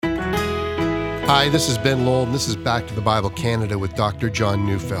Hi, this is Ben Lowell, and this is Back to the Bible Canada with Dr. John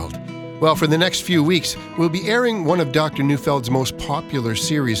Neufeld. Well, for the next few weeks, we'll be airing one of Dr. Neufeld's most popular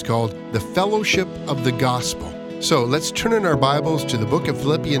series called The Fellowship of the Gospel. So let's turn in our Bibles to the book of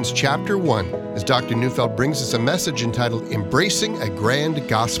Philippians chapter 1 as Dr. Neufeld brings us a message entitled Embracing a Grand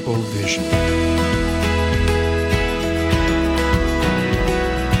Gospel Vision.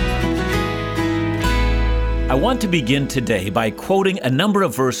 I want to begin today by quoting a number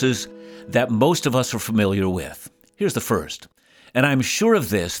of verses that most of us are familiar with. Here's the first. And I'm sure of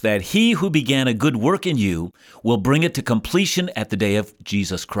this, that he who began a good work in you will bring it to completion at the day of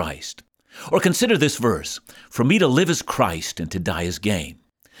Jesus Christ. Or consider this verse, for me to live is Christ and to die is gain.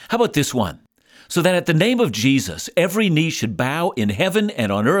 How about this one? So that at the name of Jesus, every knee should bow in heaven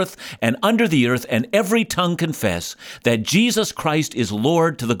and on earth and under the earth, and every tongue confess that Jesus Christ is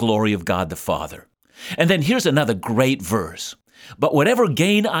Lord to the glory of God the Father. And then here's another great verse. But whatever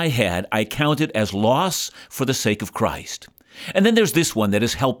gain I had, I counted as loss for the sake of Christ. And then there's this one that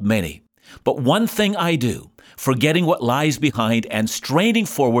has helped many. But one thing I do, forgetting what lies behind and straining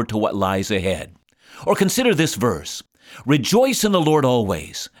forward to what lies ahead. Or consider this verse. Rejoice in the Lord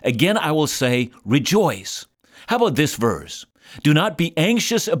always. Again, I will say, rejoice. How about this verse? Do not be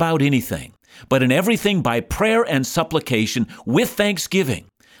anxious about anything, but in everything by prayer and supplication with thanksgiving,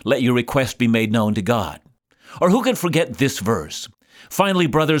 let your request be made known to God. Or who can forget this verse? Finally,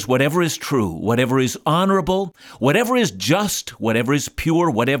 brothers, whatever is true, whatever is honorable, whatever is just, whatever is pure,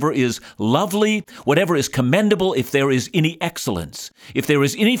 whatever is lovely, whatever is commendable, if there is any excellence, if there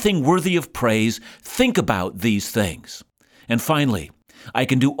is anything worthy of praise, think about these things. And finally, I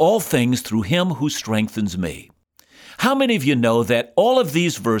can do all things through him who strengthens me. How many of you know that all of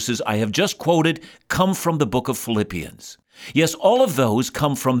these verses I have just quoted come from the book of Philippians? Yes, all of those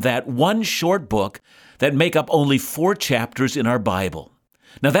come from that one short book that make up only 4 chapters in our Bible.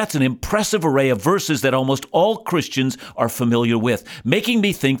 Now that's an impressive array of verses that almost all Christians are familiar with, making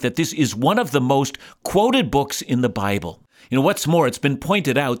me think that this is one of the most quoted books in the Bible. You know, what's more, it's been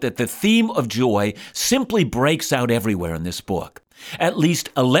pointed out that the theme of joy simply breaks out everywhere in this book. At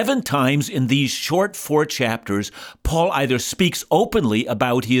least 11 times in these short 4 chapters, Paul either speaks openly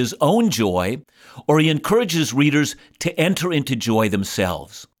about his own joy, or he encourages readers to enter into joy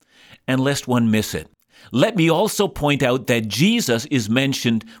themselves. And lest one miss it, let me also point out that Jesus is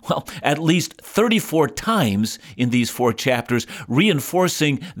mentioned, at least 34 times in these 4 chapters,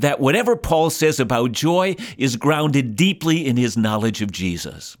 reinforcing that whatever Paul says about joy is grounded deeply in his knowledge of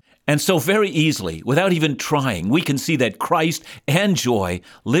Jesus. And so very easily, without even trying, we can see that Christ and joy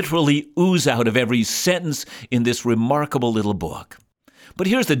literally ooze out of every sentence in this remarkable little book. But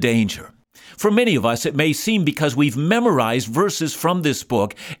here's the danger. For many of us, it may seem because we've memorized verses from this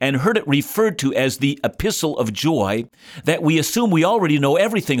book and heard it referred to as the Epistle of Joy, that we assume we already know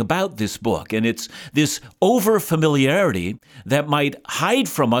everything about this book. And it's this over-familiarity that might hide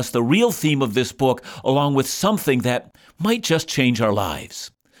from us the real theme of this book, along with something that might just change our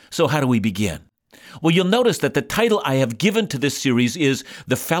lives. So how do we begin? Well, you'll notice that the title I have given to this series is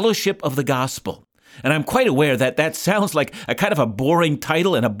The Fellowship of the Gospel. And I'm quite aware that that sounds like a kind of a boring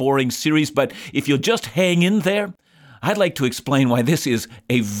title and a boring series, but if you'll just hang in there, I'd like to explain why this is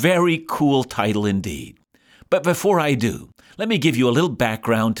a very cool title indeed. But before I do, let me give you a little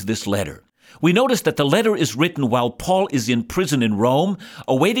background to this letter. We notice that the letter is written while Paul is in prison in Rome,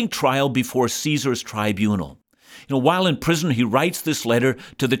 awaiting trial before Caesar's tribunal. You know, while in prison, he writes this letter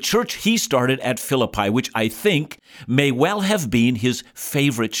to the church he started at Philippi, which I think may well have been his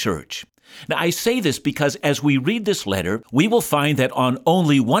favorite church. Now, I say this because as we read this letter, we will find that on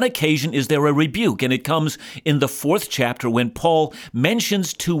only one occasion is there a rebuke, and it comes in the 4th chapter when Paul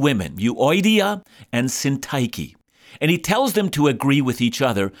mentions 2 women, Euodia and Syntyche. And he tells them to agree with each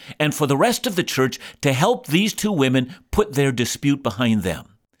other, and for the rest of the church to help these 2 women put their dispute behind them.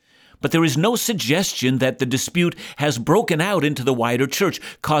 But there is no suggestion that the dispute has broken out into the wider church,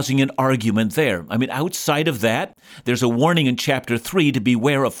 causing an argument there. I mean, outside of that, there's a warning in chapter 3 to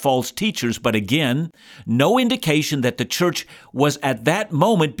beware of false teachers, but again, no indication that the church was at that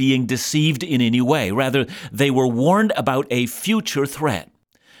moment being deceived in any way. Rather, they were warned about a future threat.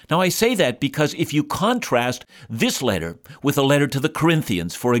 Now, I say that because if you contrast this letter with a letter to the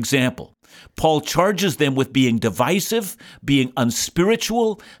Corinthians, for example, Paul charges them with being divisive, being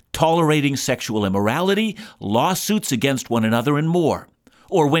unspiritual, tolerating sexual immorality, lawsuits against one another, and more.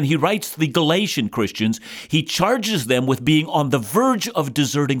 Or when he writes to the Galatian Christians, he charges them with being on the verge of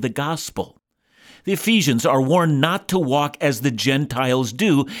deserting the gospel. The Ephesians are warned not to walk as the Gentiles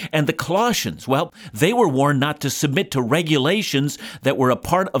do, and the Colossians, well, they were warned not to submit to regulations that were a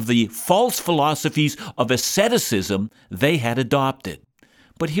part of the false philosophies of asceticism they had adopted.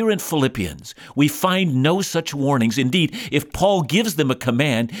 But here in Philippians, we find no such warnings. Indeed, if Paul gives them a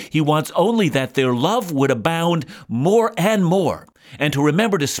command, he wants only that their love would abound more and more, and to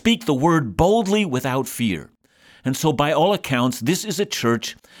remember to speak the word boldly without fear. And so by all accounts, this is a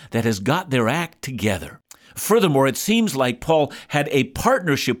church that has got their act together. Furthermore, it seems like Paul had a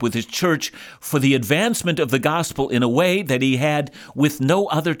partnership with his church for the advancement of the gospel in a way that he had with no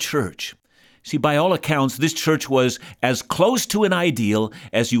other church. See, by all accounts, this church was as close to an ideal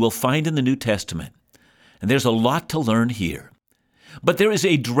as you will find in the New Testament. And there's a lot to learn here. But there is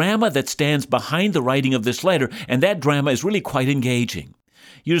a drama that stands behind the writing of this letter, and that drama is really quite engaging.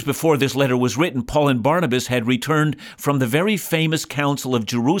 Years before this letter was written, Paul and Barnabas had returned from the very famous Council of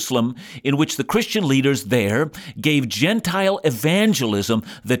Jerusalem, in which the Christian leaders there gave Gentile evangelism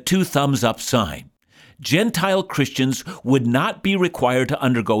the two thumbs up sign. Gentile Christians would not be required to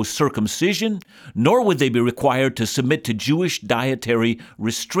undergo circumcision, nor would they be required to submit to Jewish dietary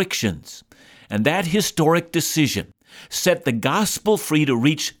restrictions. And that historic decision set the gospel free to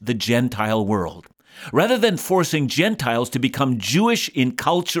reach the Gentile world. Rather than forcing Gentiles to become Jewish in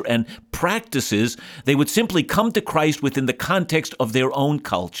culture and practices, they would simply come to Christ within the context of their own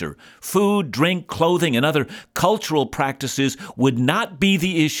culture. Food, drink, clothing, and other cultural practices would not be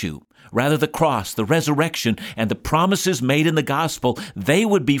the issue. Rather, the cross, the resurrection, and the promises made in the gospel, they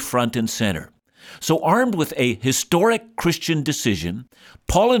would be front and center. So armed with a historic Christian decision,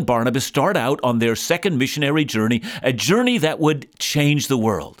 Paul and Barnabas start out on their second missionary journey, a journey that would change the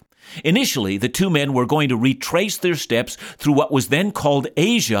world. Initially, the two men were going to retrace their steps through what was then called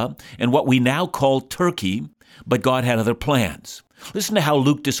Asia and what we now call Turkey, but God had other plans. Listen to how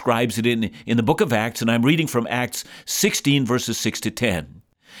Luke describes it in the book of Acts, and I'm reading from Acts 16, verses 6 to 10.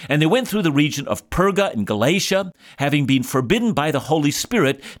 And they went through the region of Perga and Galatia, having been forbidden by the Holy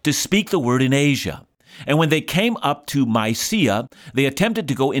Spirit to speak the word in Asia. And when they came up to Mysia, they attempted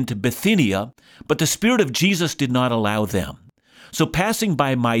to go into Bithynia, but the Spirit of Jesus did not allow them. So passing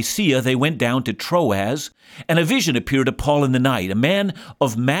by Mysia, they went down to Troas, and a vision appeared to Paul in the night. A man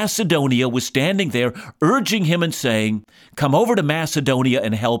of Macedonia was standing there, urging him and saying, "Come over to Macedonia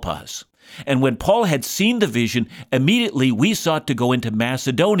and help us." And when Paul had seen the vision, immediately we sought to go into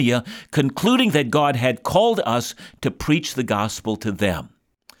Macedonia, concluding that God had called us to preach the gospel to them.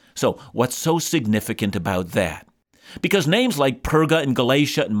 So what's so significant about that? Because names like Perga and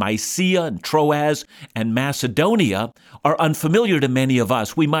Galatia and Mysia and Troas and Macedonia are unfamiliar to many of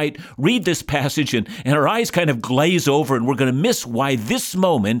us. We might read this passage and our eyes kind of glaze over, and we're going to miss why this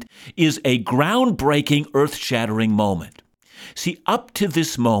moment is a groundbreaking, earth-shattering moment. See, up to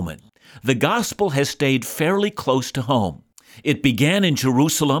this moment, the gospel has stayed fairly close to home. It began in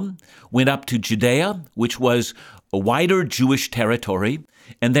Jerusalem, went up to Judea, which was a wider Jewish territory,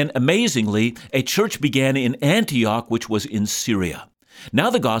 and then, amazingly, a church began in Antioch, which was in Syria. Now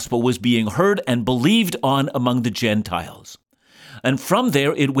the gospel was being heard and believed on among the Gentiles. And from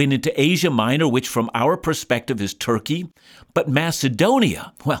there, it went into Asia Minor, which from our perspective is Turkey. But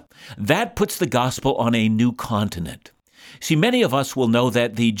Macedonia, well, that puts the gospel on a new continent. See, many of us will know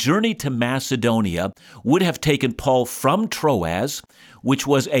that the journey to Macedonia would have taken Paul from Troas, which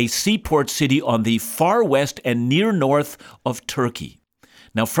was a seaport city on the far west and near north of Turkey.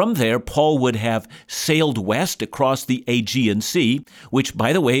 Now, from there, Paul would have sailed west across the Aegean Sea, which,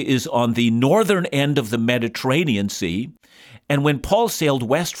 by the way, is on the northern end of the Mediterranean Sea. And when Paul sailed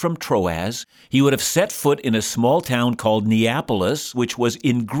west from Troas, he would have set foot in a small town called Neapolis, which was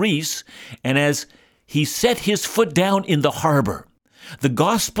in Greece. And as he set his foot down in the harbor, the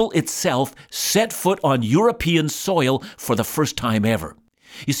gospel itself set foot on European soil for the first time ever.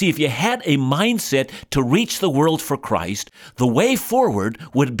 You see, if you had a mindset to reach the world for Christ, the way forward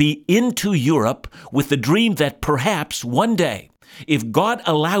would be into Europe with the dream that perhaps one day, if God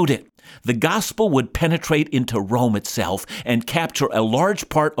allowed it, the gospel would penetrate into Rome itself and capture a large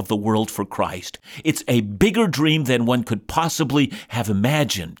part of the world for Christ. It's a bigger dream than one could possibly have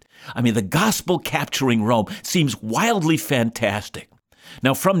imagined. I mean, the gospel capturing Rome seems wildly fantastic.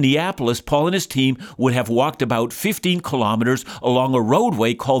 Now, from Neapolis, Paul and his team would have walked about 15 kilometers along a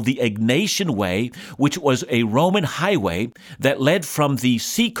roadway called the Egnatian Way, which was a Roman highway that led from the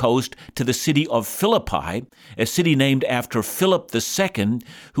seacoast to the city of Philippi, a city named after Philip II,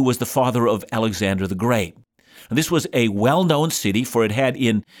 who was the father of Alexander the Great. And this was a well-known city, for it had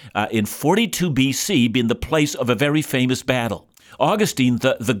in 42 BC been the place of a very famous battle. Augustine,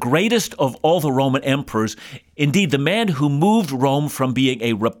 the greatest of all the Roman emperors, indeed the man who moved Rome from being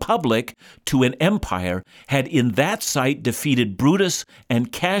a republic to an empire, had in that site defeated Brutus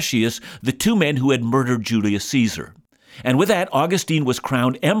and Cassius, the two men who had murdered Julius Caesar. And with that, Augustine was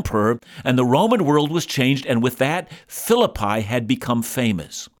crowned emperor, and the Roman world was changed, and with that, Philippi had become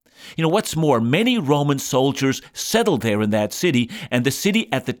famous. You know, what's more, many Roman soldiers settled there in that city, and the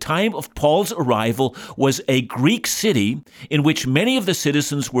city at the time of Paul's arrival was a Greek city in which many of the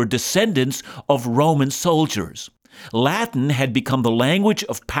citizens were descendants of Roman soldiers. Latin had become the language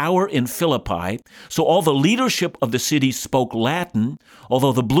of power in Philippi, so all the leadership of the city spoke Latin,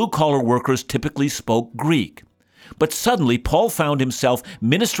 although the blue-collar workers typically spoke Greek. But suddenly, Paul found himself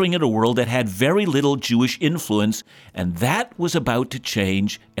ministering in a world that had very little Jewish influence, and that was about to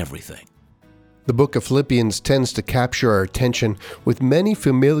change everything. The book of Philippians tends to capture our attention with many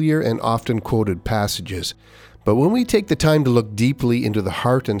familiar and often quoted passages. But when we take the time to look deeply into the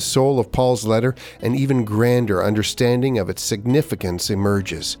heart and soul of Paul's letter, an even grander understanding of its significance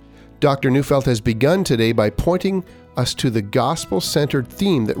emerges. Dr. Neufeld has begun today by pointing us to the gospel-centered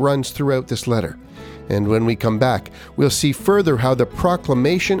theme that runs throughout this letter. And when we come back, we'll see further how the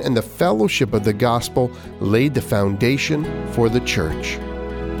proclamation and the fellowship of the gospel laid the foundation for the church.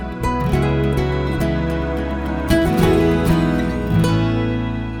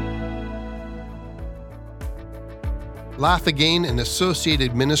 Laugh Again, an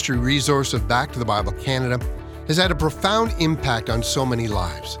associated ministry resource of Back to the Bible Canada, has had a profound impact on so many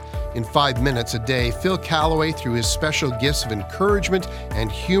lives. In 5 minutes a day, Phil Callaway, through his special gifts of encouragement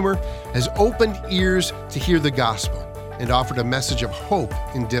and humor, has opened ears to hear the gospel and offered a message of hope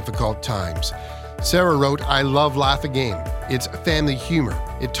in difficult times. Sarah wrote, "I love Laugh Again. It's family humor.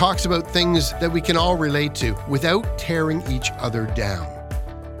 It talks about things that we can all relate to without tearing each other down."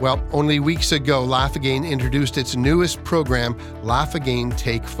 Well, only weeks ago, Laugh Again introduced its newest program, Laugh Again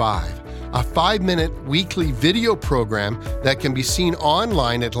Take 5. A 5-minute weekly video program that can be seen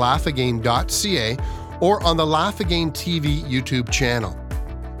online at laughagain.ca or on the Laugh Again TV YouTube channel.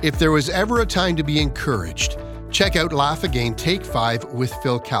 If there was ever a time to be encouraged, check out Laugh Again Take 5 with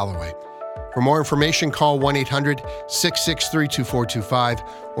Phil Callaway. For more information, call 1-800-663-2425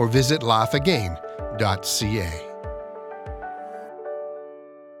 or visit laughagain.ca.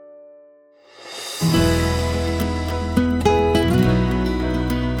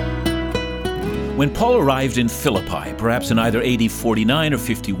 When Paul arrived in Philippi, perhaps in either AD 49 or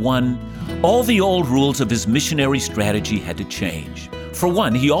 51, all the old rules of his missionary strategy had to change. For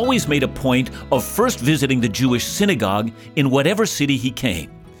one, he always made a point of first visiting the Jewish synagogue in whatever city he came.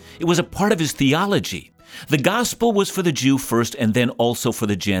 It was a part of his theology. The gospel was for the Jew first and then also for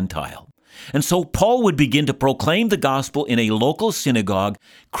the Gentile. And so Paul would begin to proclaim the gospel in a local synagogue,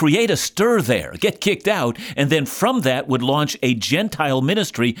 create a stir there, get kicked out, and then from that would launch a Gentile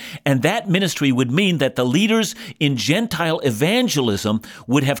ministry, and that ministry would mean that the leaders in Gentile evangelism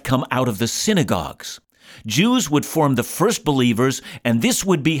would have come out of the synagogues. Jews would form the first believers, and this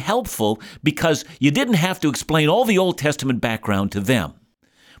would be helpful because you didn't have to explain all the Old Testament background to them.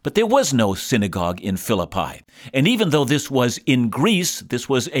 But there was no synagogue in Philippi, and even though this was in Greece, this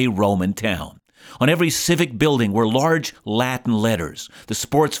was a Roman town. On every civic building were large Latin letters. The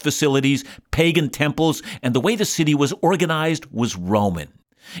sports facilities, pagan temples, and the way the city was organized was Roman.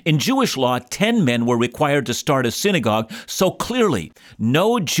 In Jewish law, 10 men were required to start a synagogue, so clearly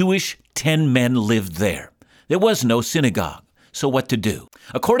no Jewish 10 men lived there. There was no synagogue. So what to do?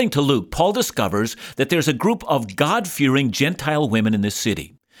 According to Luke, Paul discovers that there's a group of God-fearing Gentile women in this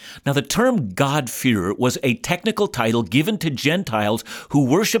city. Now, the term God-fearer was a technical title given to Gentiles who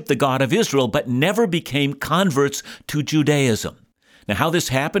worshiped the God of Israel but never became converts to Judaism. Now, how this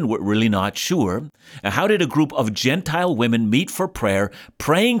happened, we're really not sure. How did a group of Gentile women meet for prayer,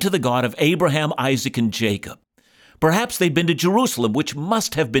 praying to the God of Abraham, Isaac, and Jacob? Perhaps they'd been to Jerusalem, which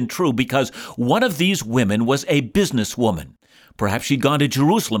must have been true because one of these women was a businesswoman. Perhaps she'd gone to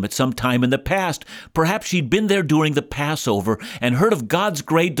Jerusalem at some time in the past. Perhaps she'd been there during the Passover and heard of God's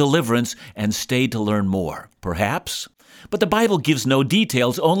great deliverance and stayed to learn more. Perhaps. But the Bible gives no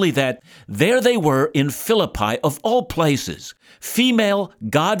details, only that there they were in Philippi, of all places, female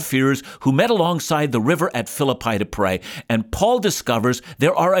God-fearers who met alongside the river at Philippi to pray. And Paul discovers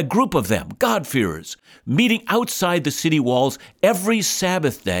there are a group of them, God-fearers, meeting outside the city walls every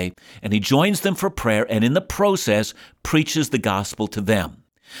Sabbath day, and he joins them for prayer and in the process preaches the gospel to them.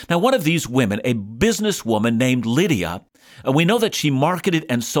 Now, one of these women, a businesswoman named Lydia, we know that she marketed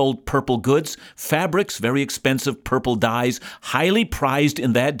and sold purple goods, fabrics, very expensive purple dyes, highly prized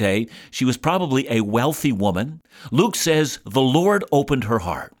in that day. She was probably a wealthy woman. Luke says the Lord opened her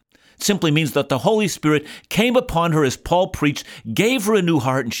heart. It simply means that the Holy Spirit came upon her as Paul preached, gave her a new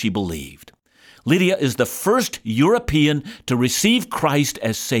heart, and she believed. Lydia is the first European to receive Christ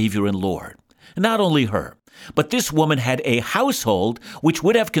as Savior and Lord. And not only her, But this woman had a household which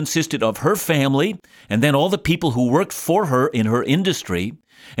would have consisted of her family and then all the people who worked for her in her industry.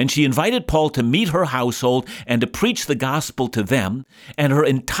 And she invited Paul to meet her household and to preach the gospel to them, and her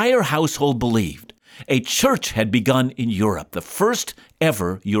entire household believed. A church had begun in Europe, the first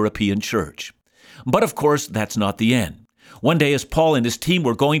ever European church. But of course, that's not the end. One day, as Paul and his team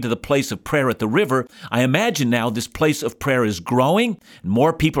were going to the place of prayer at the river, I imagine now this place of prayer is growing, and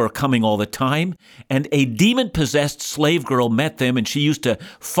more people are coming all the time, and a demon-possessed slave girl met them, and she used to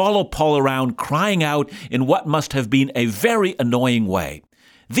follow Paul around, crying out in what must have been a very annoying way,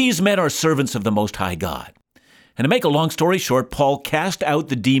 "These men are servants of the Most High God." And to make a long story short, Paul cast out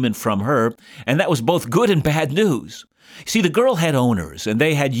the demon from her, and that was both good and bad news. See, the girl had owners, and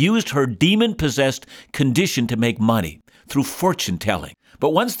they had used her demon-possessed condition to make money through fortune-telling.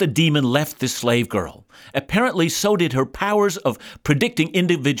 But once the demon left this slave girl, apparently so did her powers of predicting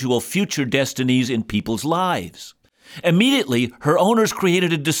individual future destinies in people's lives. Immediately, her owners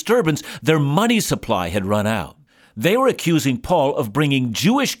created a disturbance. Their money supply had run out. They were accusing Paul of bringing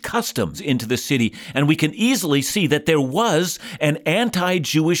Jewish customs into the city, and we can easily see that there was an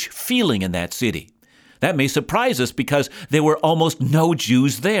anti-Jewish feeling in that city. That may surprise us because there were almost no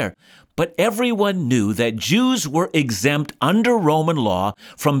Jews there. But everyone knew that Jews were exempt under Roman law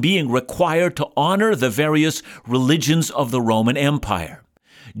from being required to honor the various religions of the Roman Empire.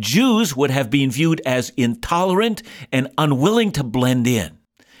 Jews would have been viewed as intolerant and unwilling to blend in.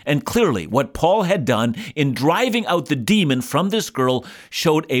 And clearly, what Paul had done in driving out the demon from this girl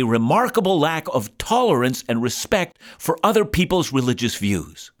showed a remarkable lack of tolerance and respect for other people's religious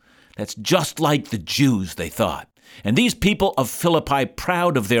views. That's just like the Jews, they thought. And these people of Philippi,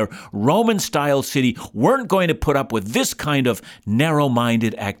 proud of their Roman-style city, weren't going to put up with this kind of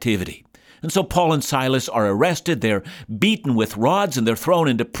narrow-minded activity. And so Paul and Silas are arrested, they're beaten with rods, and they're thrown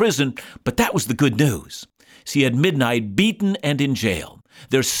into prison. But that was the good news. See, at midnight, beaten and in jail,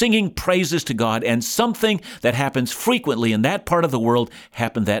 they're singing praises to God, and something that happens frequently in that part of the world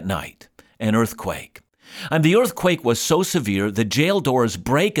happened that night, an earthquake. And the earthquake was so severe, the jail doors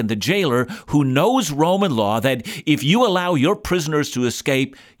break, and the jailer, who knows Roman law, that if you allow your prisoners to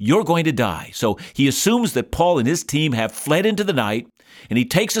escape, you're going to die. So he assumes that Paul and his team have fled into the night, and he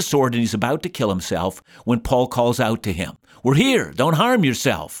takes a sword and he's about to kill himself when Paul calls out to him, "We're here, don't harm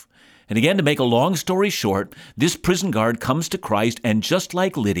yourself." And again, to make a long story short, this prison guard comes to Christ and, just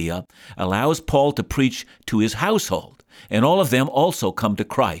like Lydia, allows Paul to preach to his household, and all of them also come to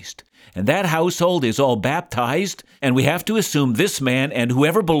Christ. And that household is all baptized, and we have to assume this man and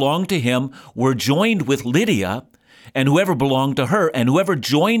whoever belonged to him were joined with Lydia, and whoever belonged to her, and whoever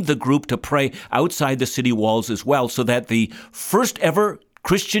joined the group to pray outside the city walls as well, so that the first ever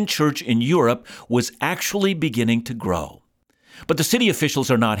Christian church in Europe was actually beginning to grow. But the city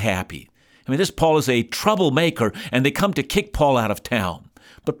officials are not happy. I mean, this Paul is a troublemaker, and they come to kick Paul out of town.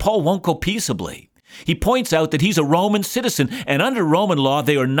 But Paul won't go peaceably. He points out that he's a Roman citizen, and under Roman law,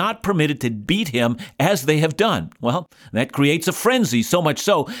 they are not permitted to beat him as they have done. Well, that creates a frenzy, so much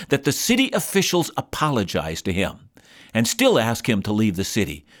so that the city officials apologize to him and still ask him to leave the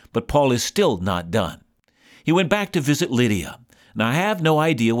city. But Paul is still not done. He went back to visit Lydia. Now, I have no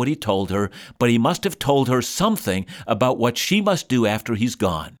idea what he told her, but he must have told her something about what she must do after he's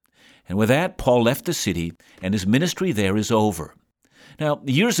gone. And with that, Paul left the city, and his ministry there is over. Now,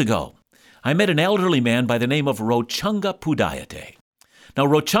 years ago, I met an elderly man by the name of Rochunga Pudayate. Now,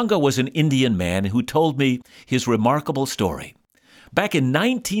 Rochunga was an Indian man who told me his remarkable story. Back in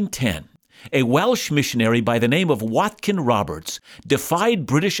 1910, a Welsh missionary by the name of Watkin Roberts defied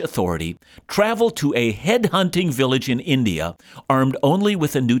British authority, traveled to a head-hunting village in India, armed only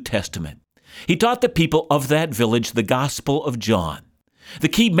with a New Testament. He taught the people of that village the Gospel of John. The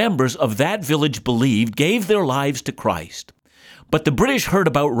key members of that village believed, gave their lives to Christ. But the British heard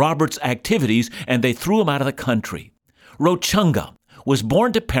about Robert's activities, and they threw him out of the country. Rochunga was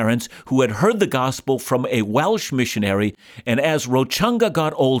born to parents who had heard the gospel from a Welsh missionary, and as Rochunga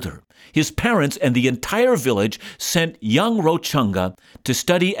got older, his parents and the entire village sent young Rochunga to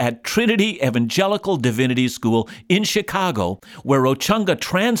study at Trinity Evangelical Divinity School in Chicago, where Rochunga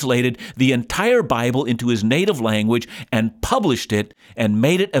translated the entire Bible into his native language and published it and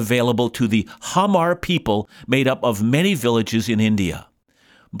made it available to the Hamar people made up of many villages in India.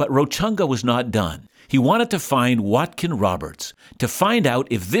 But Rochunga was not done. He wanted to find Watkin Roberts, to find out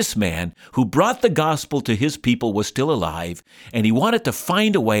if this man who brought the gospel to his people was still alive, and he wanted to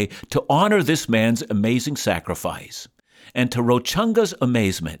find a way to honor this man's amazing sacrifice. And to Rochunga's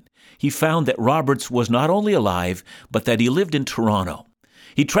amazement, he found that Roberts was not only alive, but that he lived in Toronto.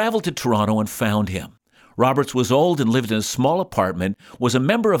 He traveled to Toronto and found him. Roberts was old and lived in a small apartment, was a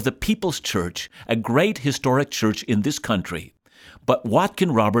member of the People's Church, a great historic church in this country. But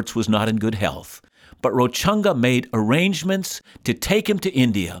Watkin Roberts was not in good health. But Rochunga made arrangements to take him to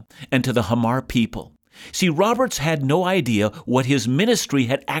India and to the Hamar people. See, Roberts had no idea what his ministry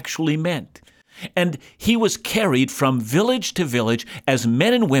had actually meant. And he was carried from village to village as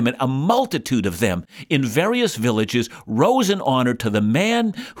men and women, a multitude of them, in various villages, rose in honor to the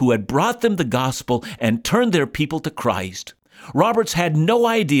man who had brought them the gospel and turned their people to Christ. Roberts had no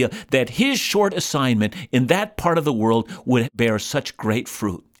idea that his short assignment in that part of the world would bear such great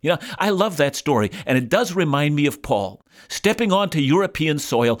fruit. You know, I love that story, and it does remind me of Paul. Stepping onto European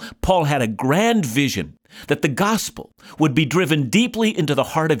soil, Paul had a grand vision that the gospel would be driven deeply into the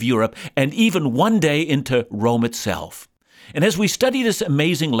heart of Europe and even one day into Rome itself. And as we study this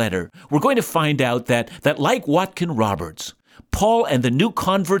amazing letter, we're going to find out that like Watkin Roberts, Paul and the new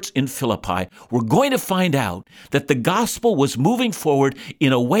converts in Philippi were going to find out that the gospel was moving forward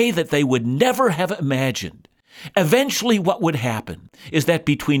in a way that they would never have imagined. Eventually, what would happen is that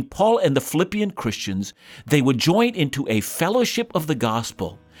between Paul and the Philippian Christians, they would join into a fellowship of the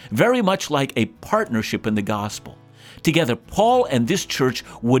gospel, very much like a partnership in the gospel. Together, Paul and this church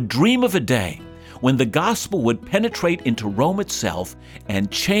would dream of a day when the gospel would penetrate into Rome itself and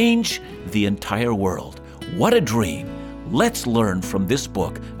change the entire world. What a dream! Let's learn from this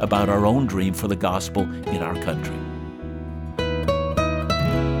book about our own dream for the gospel in our country.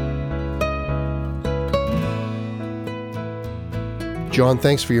 John,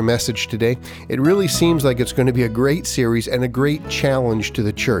 thanks for your message today. It really seems like it's going to be a great series and a great challenge to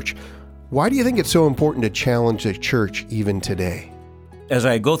the church. Why do you think it's so important to challenge the church even today? As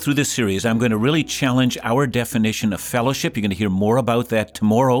I go through this series, I'm going to really challenge our definition of fellowship. You're going to hear more about that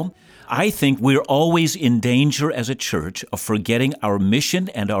tomorrow. I think we're always in danger as a church of forgetting our mission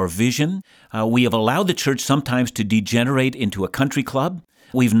and our vision. We have allowed the church sometimes to degenerate into a country club.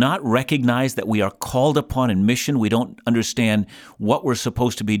 We've not recognized that we are called upon in mission. We don't understand what we're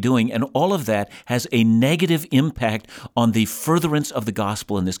supposed to be doing. And all of that has a negative impact on the furtherance of the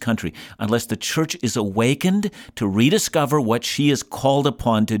gospel in this country. Unless the church is awakened to rediscover what she is called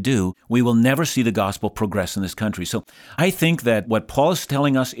upon to do, we will never see the gospel progress in this country. So I think that what Paul is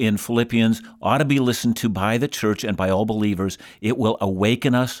telling us in Philippians ought to be listened to by the church and by all believers. It will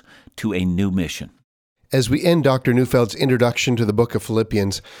awaken us to a new mission. As we end Dr. Neufeld's introduction to the book of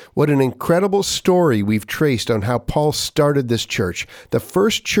Philippians, what an incredible story we've traced on how Paul started this church, the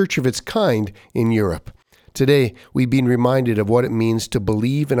first church of its kind in Europe. Today, we've been reminded of what it means to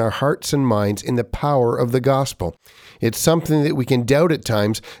believe in our hearts and minds in the power of the gospel. It's something that we can doubt at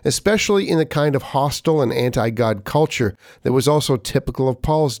times, especially in the kind of hostile and anti-God culture that was also typical of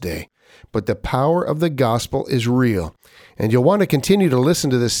Paul's day. But the power of the gospel is real, and you'll want to continue to listen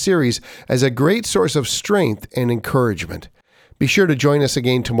to this series as a great source of strength and encouragement. Be sure to join us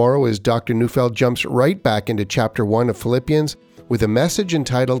again tomorrow as Dr. Neufeld jumps right back into chapter 1 of Philippians with a message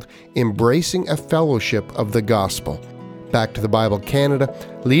entitled Embracing a Fellowship of the Gospel. Back to the Bible Canada,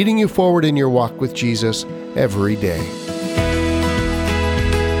 leading you forward in your walk with Jesus every day.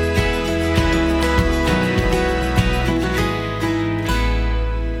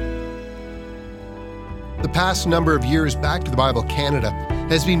 The past number of years, Back to the Bible Canada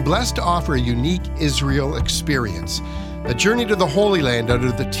has been blessed to offer a unique Israel experience, a journey to the Holy Land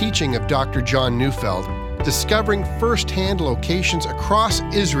under the teaching of Dr. John Neufeld, discovering first-hand locations across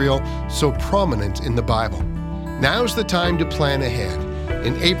Israel so prominent in the Bible. Now's the time to plan ahead.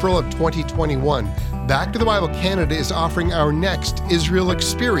 In April of 2021, Back to the Bible Canada is offering our next Israel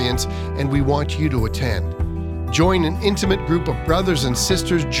experience, and we want you to attend. Join an intimate group of brothers and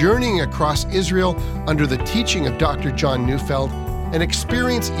sisters journeying across Israel under the teaching of Dr. John Neufeld and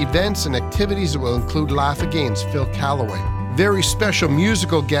experience events and activities that will include Laugh Again's Phil Callaway, very special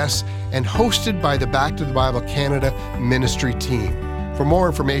musical guests, and hosted by the Back to the Bible Canada ministry team. For more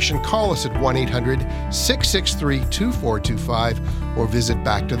information, call us at 1-800-663-2425 or visit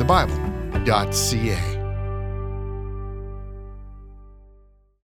backtothebible.ca.